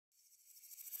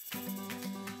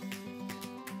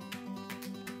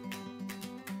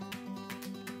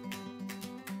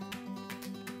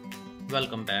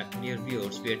Welcome back, dear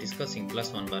viewers. We are discussing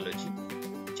 +1 biology,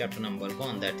 chapter number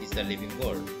 1, that is the living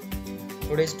world.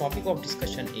 Today's topic of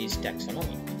discussion is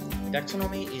taxonomy.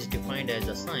 Taxonomy is defined as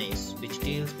a science which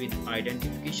deals with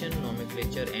identification,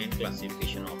 nomenclature and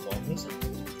classification of organisms.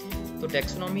 तो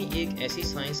taxonomy एक ऐसी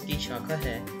science की शाखा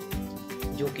है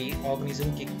जो कि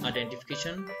organism की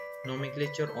identification,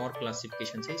 nomenclature और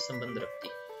क्लासिफिकेशन से संबंध रखती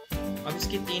है। अब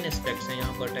इसके 3 एस्पेक्ट्स हैं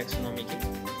यहाँ पर टैक्सोनॉमी के।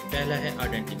 पहला है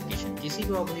आइडेंटिफिकेशन। किसी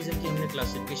भी ऑर्गेनिज्म की हमने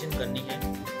क्लासिफिकेशन करनी है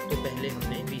तो पहले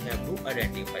हमने we have to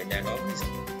identify that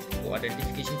organism. तो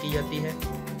आइडेंटिफिकेशन की जाती है,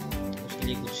 उसके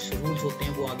लिए कुछ रूल्स होते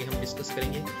हैं, वो आगे हम डिस्कस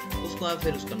करेंगे। उसके बाद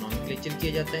फिर उसका नोमेनक्लेचर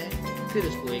किया जाता है, फिर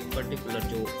उसको एक पर्टिकुलर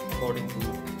जो अकॉर्डिंग टू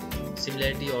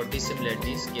सिमिलैरिटी और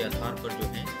डिसिमिलैरिटीज के आधार पर जो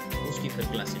है उसकी फिर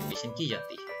क्लासिफिकेशन की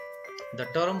जाती है। The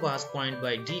term was coined by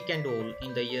D. Candolle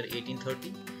in the year 1830.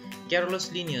 Carolus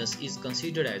Linnaeus is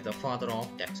considered as the father of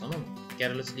taxonomy.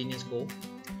 Carolus Linnaeus को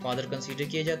father consider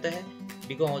किया जाता है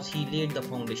because he laid the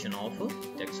foundation of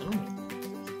taxonomy.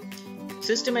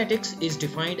 Systematics is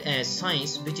defined as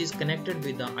science which is connected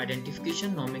with the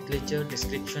identification, nomenclature,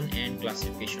 description and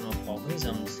classification of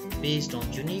organisms based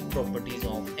on unique properties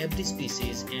of every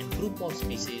species and group of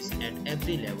species at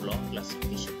every level of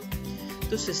classification.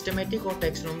 तो systematic और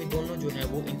taxonomy दोनों जो है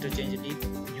वो इंटरचेंजली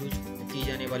use की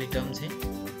जाने वाली terms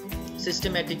हैं।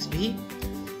 सिस्टमेटिक्स भी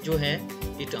जो है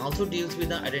it also deals with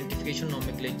the identification,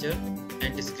 nomenclature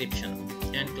and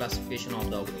description and classification of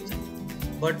the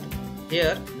organism. But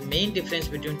here main difference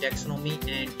between taxonomy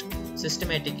and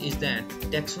systematic is that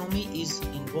taxonomy is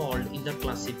involved in the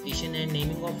classification and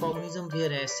naming of organism,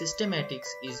 whereas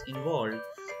systematics is involved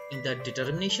in the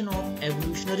determination of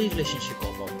evolutionary relationship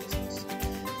of organisms.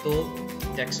 तो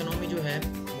taxonomy जो है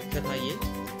मुख्यतः ये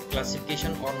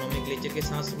classification और nomenclature के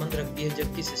साथ संबंध रखती है,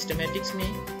 जबकि सिस्टमैटिक्स में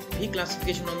भी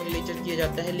क्लासिफिकेशन नोमेनक्लेचर किया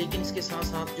जाता है, लेकिन इसके साथ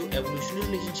साथ जो एवोल्यूशनरी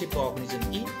रिलेशनशिप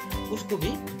ऑर्गेनिज्म की उसको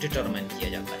भी डिटरमाइन किया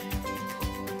जाता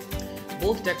है।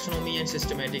 Both taxonomy and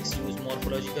systematics use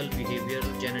morphological,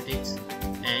 behavioural, genetics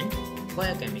and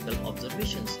biochemical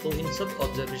observations. तो इन सब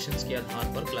ऑब्जर्वेशंस के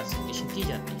आधार पर क्लासिफिकेशन की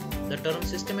जाती है। The term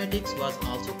systematics was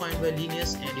also coined bye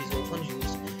Linnaeus and is often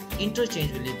used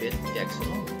इंटरचेंजबली with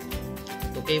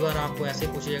taxonomy. तो कई बार आपको ऐसे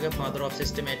पूछा जाएगा फादर ऑफ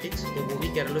सिस्टमैटिक्स, तो वो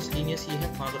भी कैरोलस लीनियस ही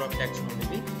है, फादर ऑफ टैक्सोनॉमी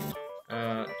भी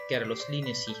कैरोलस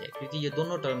लीनियस ही है, क्योंकि ये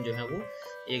दोनों टर्म जो है वो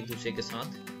एक दूसरे के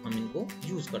साथ हम इनको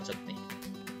यूज कर सकते हैं।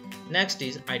 Next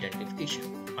is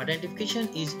identification. Identification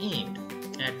is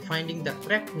aimed at finding the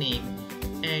correct name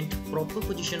and proper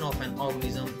position of an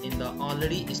organism in the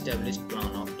already established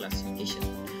plan of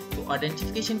classification. तो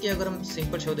आइडेंटिफिकेशन की अगर हम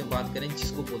सिंपल शब्द में बात करें,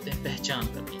 जिसको बोलते हैं पहचान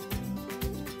करनी,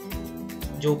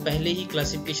 जो पहले ही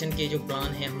क्लासिफिकेशन के जो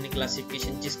प्लान है हमने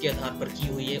क्लासिफिकेशन जिसके आधार पर की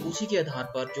हुई है, उसी के आधार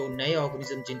पर जो नए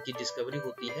ऑर्गेनिज्म जिनकी डिस्कवरी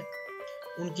होती है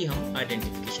उनकी हम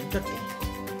आइडेंटिफिकेशन करते हैं।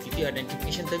 क्योंकि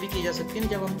आइडेंटिफिकेशन तभी की जा सकती है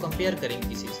जब हम कंपेयर करेंगे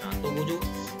किसी के साथ। तो वो जो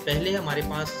पहले हमारे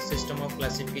पास सिस्टम ऑफ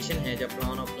क्लासिफिकेशन है, जब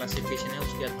प्लान ऑफ क्लासिफिकेशन है,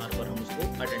 उसके आधार पर हम उसको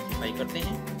आइडेंटिफाई करते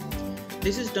हैं।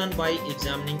 This is done by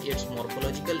examining its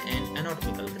morphological and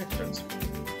anatomical characters.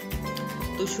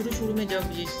 तो शुरू में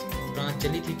जब ये ब्रांच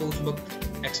चली थी तो उस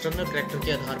वक्त एक्सटर्नल कैरेक्टर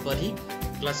के आधार पर ही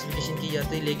क्लासिफिकेशन की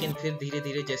जाती है, लेकिन फिर धीरे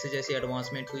धीरे जैसे जैसे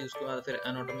एडवांसमेंट हुई उसके बाद फिर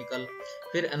एनाटॉमिकल,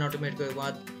 फिर एनाटॉमिक के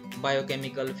बाद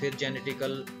बायोकेमिकल, फिर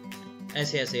जेनेटिकल,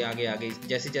 ऐसे ऐसे आगे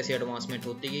जैसे जैसे एडवांसमेंट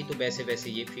होती गई तो वैसे वैसे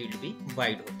ये फील्ड भी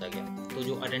वाइड होता गया। तो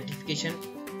जो आइडेंटिफिकेशन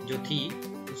जो थी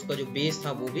उसका जो बेस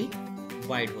था वो भी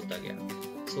वाइड होता गया।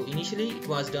 So initially it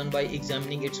was done by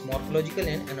examining its morphological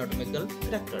and anatomical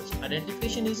characters.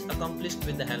 Identification is accomplished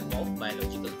with the help of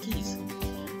biological keys.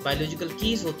 Biological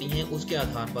keys होती हैं, उसके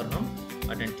आधार पर हम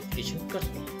identification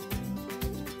करते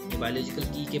हैं। Biological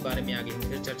key के बारे में आगे हम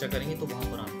फिर चर्चा करेंगे, तो वहाँ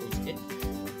पर आपको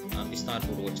इसके विस्तार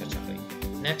पूर्वक चर्चा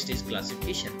करेंगे। Next is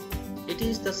classification. It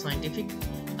is the scientific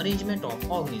arrangement of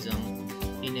organism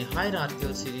in a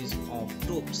hierarchical series of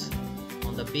groups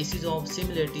on the basis of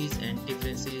similarities and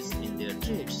differences in their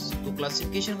traits. तो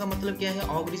क्लासिफिकेशन का मतलब क्या है?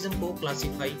 ऑर्गेनिज्म को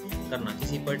क्लासिफाई करना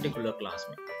किसी पर्टिकुलर क्लास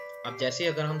में। अब जैसे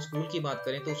अगर हम स्कूल की बात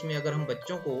करें तो उसमें अगर हम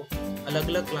बच्चों को अलग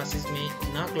अलग क्लासेस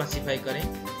में ना क्लासिफाई करें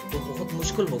तो बहुत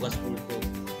मुश्किल होगा स्कूल को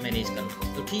मैनेज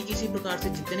करना। तो ठीक इसी प्रकार से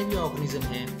जितने भी ऑर्गेनिज्म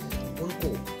हैं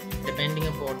उनको depending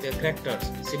upon their characters,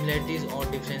 similarities और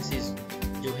डिफरेंसेस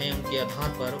जो हैं उनके आधार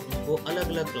पर उनको अलग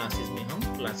अलग क्लासेस में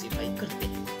हम क्लासिफाई करते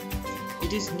हैं।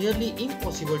 It is nearly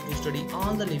impossible to study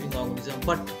all the living organisms,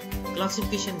 but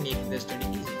classification makes the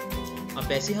study easy. अब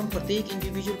वैसे हम प्रत्येक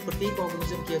इंडिविजुअल, प्रत्येक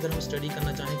ऑर्गेनिज्म की अगर हम स्टडी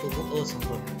करना चाहें तो वो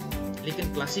असंभव है,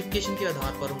 लेकिन क्लासिफिकेशन के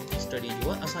आधार पर उनकी स्टडी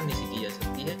जो है आसानी से की जा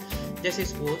सकती है। जैसे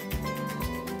सपोज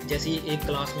जैसे एक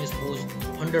क्लास में सपोज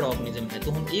 100 ऑर्गेनिज्म है,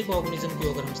 तो हम एक ऑर्गेनिज्म की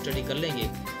अगर हम स्टडी कर लेंगे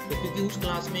तो क्योंकि उस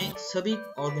क्लास में सभी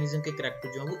ऑर्गेनिज्म के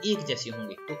करैक्टर जो है वो एक जैसे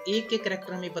होंगे, तो एक के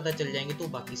करैक्टर हमें पता चल जाएंगे तो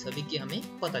बाकी सभी के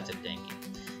हमें पता चल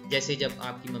जाएंगे। जैसे जब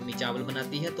आपकी मम्मी चावल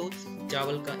बनाती है तो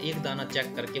चावल का एक दाना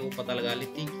चेक करके वो पता लगा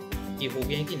लेती कि हो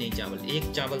गए हैं कि नहीं चावल,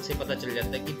 एक चावल से पता चल जाता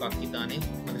है कि बाकी दाने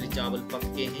मतलब चावल पक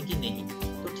गए हैं कि नहीं।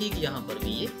 तो ठीक यहाँ पर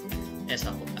भी ये ऐसा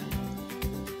होता है।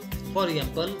 For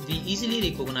example, we easily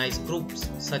recognize groups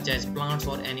such as plants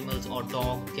or animals or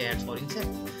dog, cats or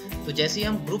insects. तो जैसे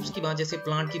हम ग्रुप्स की बात, जैसे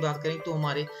प्लांट की बात करें तो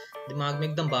हमारे दिमाग में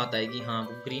एकदम बात आएगी, हाँ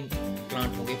वो ग्रीन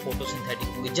प्लांट होंगे, फोटोसिंथेटिक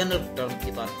होंगे, जनरल टर्म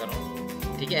की बात कर रहा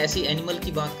हूँ, ठीक है। ऐसे एनिमल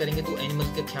की बात करेंगे तो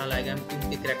एनिमल का ख्याल आएगा कि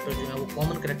उनके करैक्टर जो है वो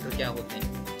कॉमन करैक्टर क्या होते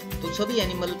हैं, तो सभी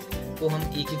एनिमल को हम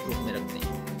एक ही ग्रुप में रखते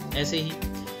हैं। ऐसे ही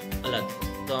अलग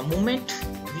the moment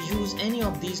we use any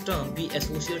of these terms we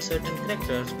associate certain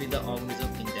characters with the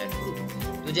organism in that group.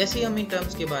 तो जैसे ही हम इन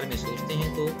टर्म्स के बारे में सोचते हैं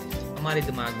तो हमारे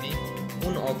दिमाग में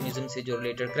उन ऑर्गेनिज्म से जो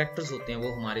रिलेटेड कैरेक्टर्स होते हैं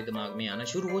वो हमारे दिमाग में आना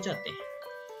शुरू हो जाते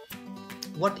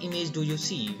हैं। What image do you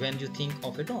see when you think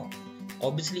of a dog?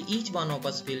 Obviously each one of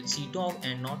us will see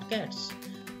dog and not cats.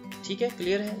 ठीक है,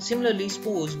 क्लियर है। Similarly,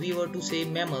 suppose we were to say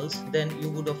mammals, then you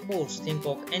would of course think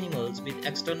of animals with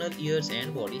external ears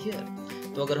and body hair.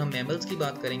 तो अगर हम mammals की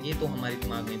बात करेंगे तो हमारे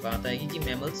दिमाग में बात आएगी कि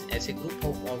मैमल्स ऐसे ग्रुप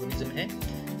ऑफ ऑर्गेनिज्म है,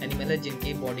 एनिमल है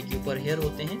जिनके बॉडी के ऊपर हेयर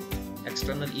होते हैं,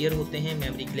 एक्सटर्नल ईयर होते हैं,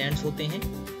 मेमोरी ग्लैंड्स होते हैं।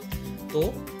 तो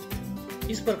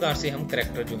इस प्रकार से हम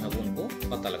करैक्टर जो है वो उनको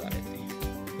पता लगा लेते हैं।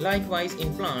 Likewise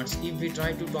in plants, if we try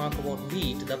to talk about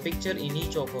wheat, the picture in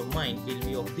each of our mind will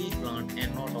be of wheat plant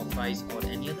and not of rice or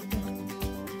any other plant.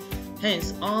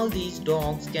 Hence, all these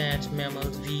dogs, cats,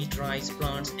 mammals, wheat, rice,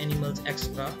 plants, animals,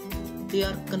 etc. They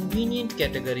are convenient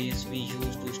categories we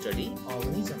use to study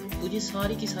organism. तो ये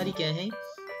सारी की सारी क्या हैं,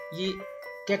 ये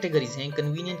categories हैं,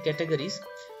 convenient categories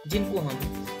जिनको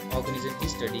हम ऑर्गेनिज्म की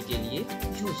स्टडी के लिए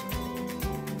यूज करते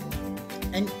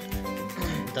हैं। And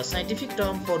the scientific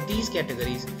term for these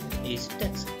categories is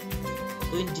taxa.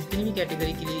 तो इन जितनी भी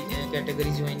कैटेगरी के लिए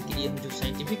कैटेगरीज जो है इनके लिए हम जो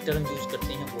साइंटिफिक टर्म यूज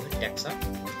करते हैं वो है टैक्सा।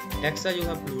 टैक्सा जो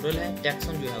है प्लूरल है,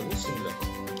 टैक्सन जो है वो singular.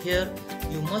 Here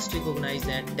you must recognize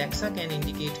that taxa can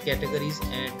indicate categories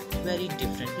at very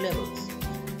different levels.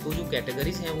 तो जो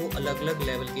कैटेगरीज हैं वो अलग अलग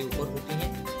लेवल के ऊपर होती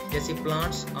हैं। जैसे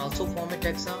plants also form a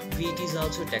taxa, wheat is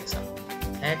also taxa,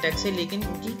 है टैक्से लेकिन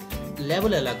उनकी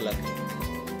लेवल अलग अलग है।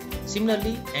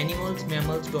 Similarly, animals,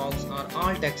 mammals, dogs are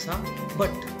all taxa,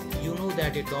 but you know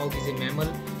that a dog is a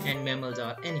mammal and mammals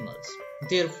are animals.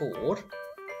 Therefore,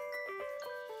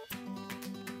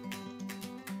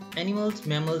 Animals,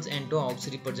 mammals and dogs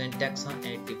represent taxa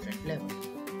at different level.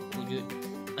 तो जो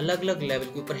अलग अलग level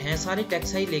के ऊपर हैं सारे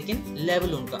taxa ही, लेकिन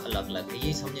level उनका अलग अलग है,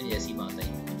 ये समझने जैसी बात है।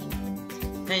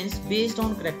 Hence, based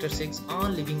on characteristics,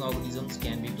 all living organisms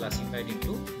can be classified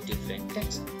into different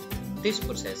taxa. This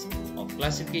process of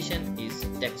classification is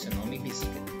taxonomy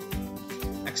basically.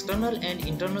 External and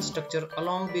internal structure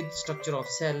along with structure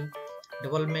of cell,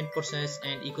 development process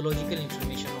and ecological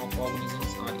information of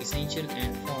organisms are essential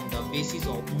and form the basis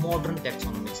of modern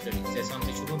taxonomic studies. जैसा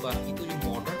हमने शुरू में बात की तो जो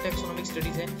modern taxonomic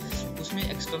studies है उसमें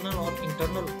external और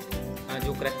internal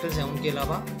जो characters हैं उनके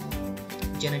अलावा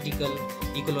genetical,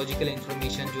 ecological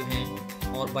information जो हैं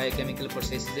और biochemical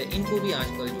processes है, इनको भी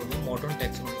आजकल जो है modern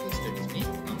taxonomic studies में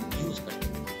हम use करते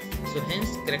हैं। So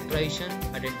hence characterization,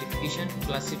 identification,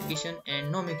 classification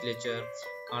and nomenclature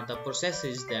are the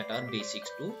processes that are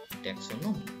basics to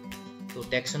taxonomy. तो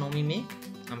taxonomy में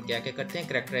हम क्या क्या करते हैं,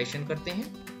 characterization करते हैं,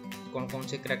 कौन कौन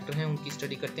से करैक्टर हैं उनकी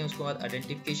स्टडी करते हैं, उसके बाद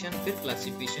आइडेंटिफिकेशन, फिर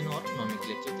क्लासिफिकेशन और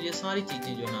नोमेनक्लेचर। तो ये सारी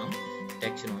चीजें जो है हम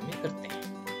टैक्सोनॉमी में करते हैं।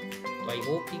 तो आई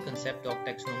होप कि concept of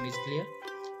taxonomy is clear.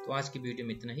 तो आज की वीडियो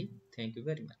में इतना ही। Thank you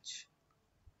very much.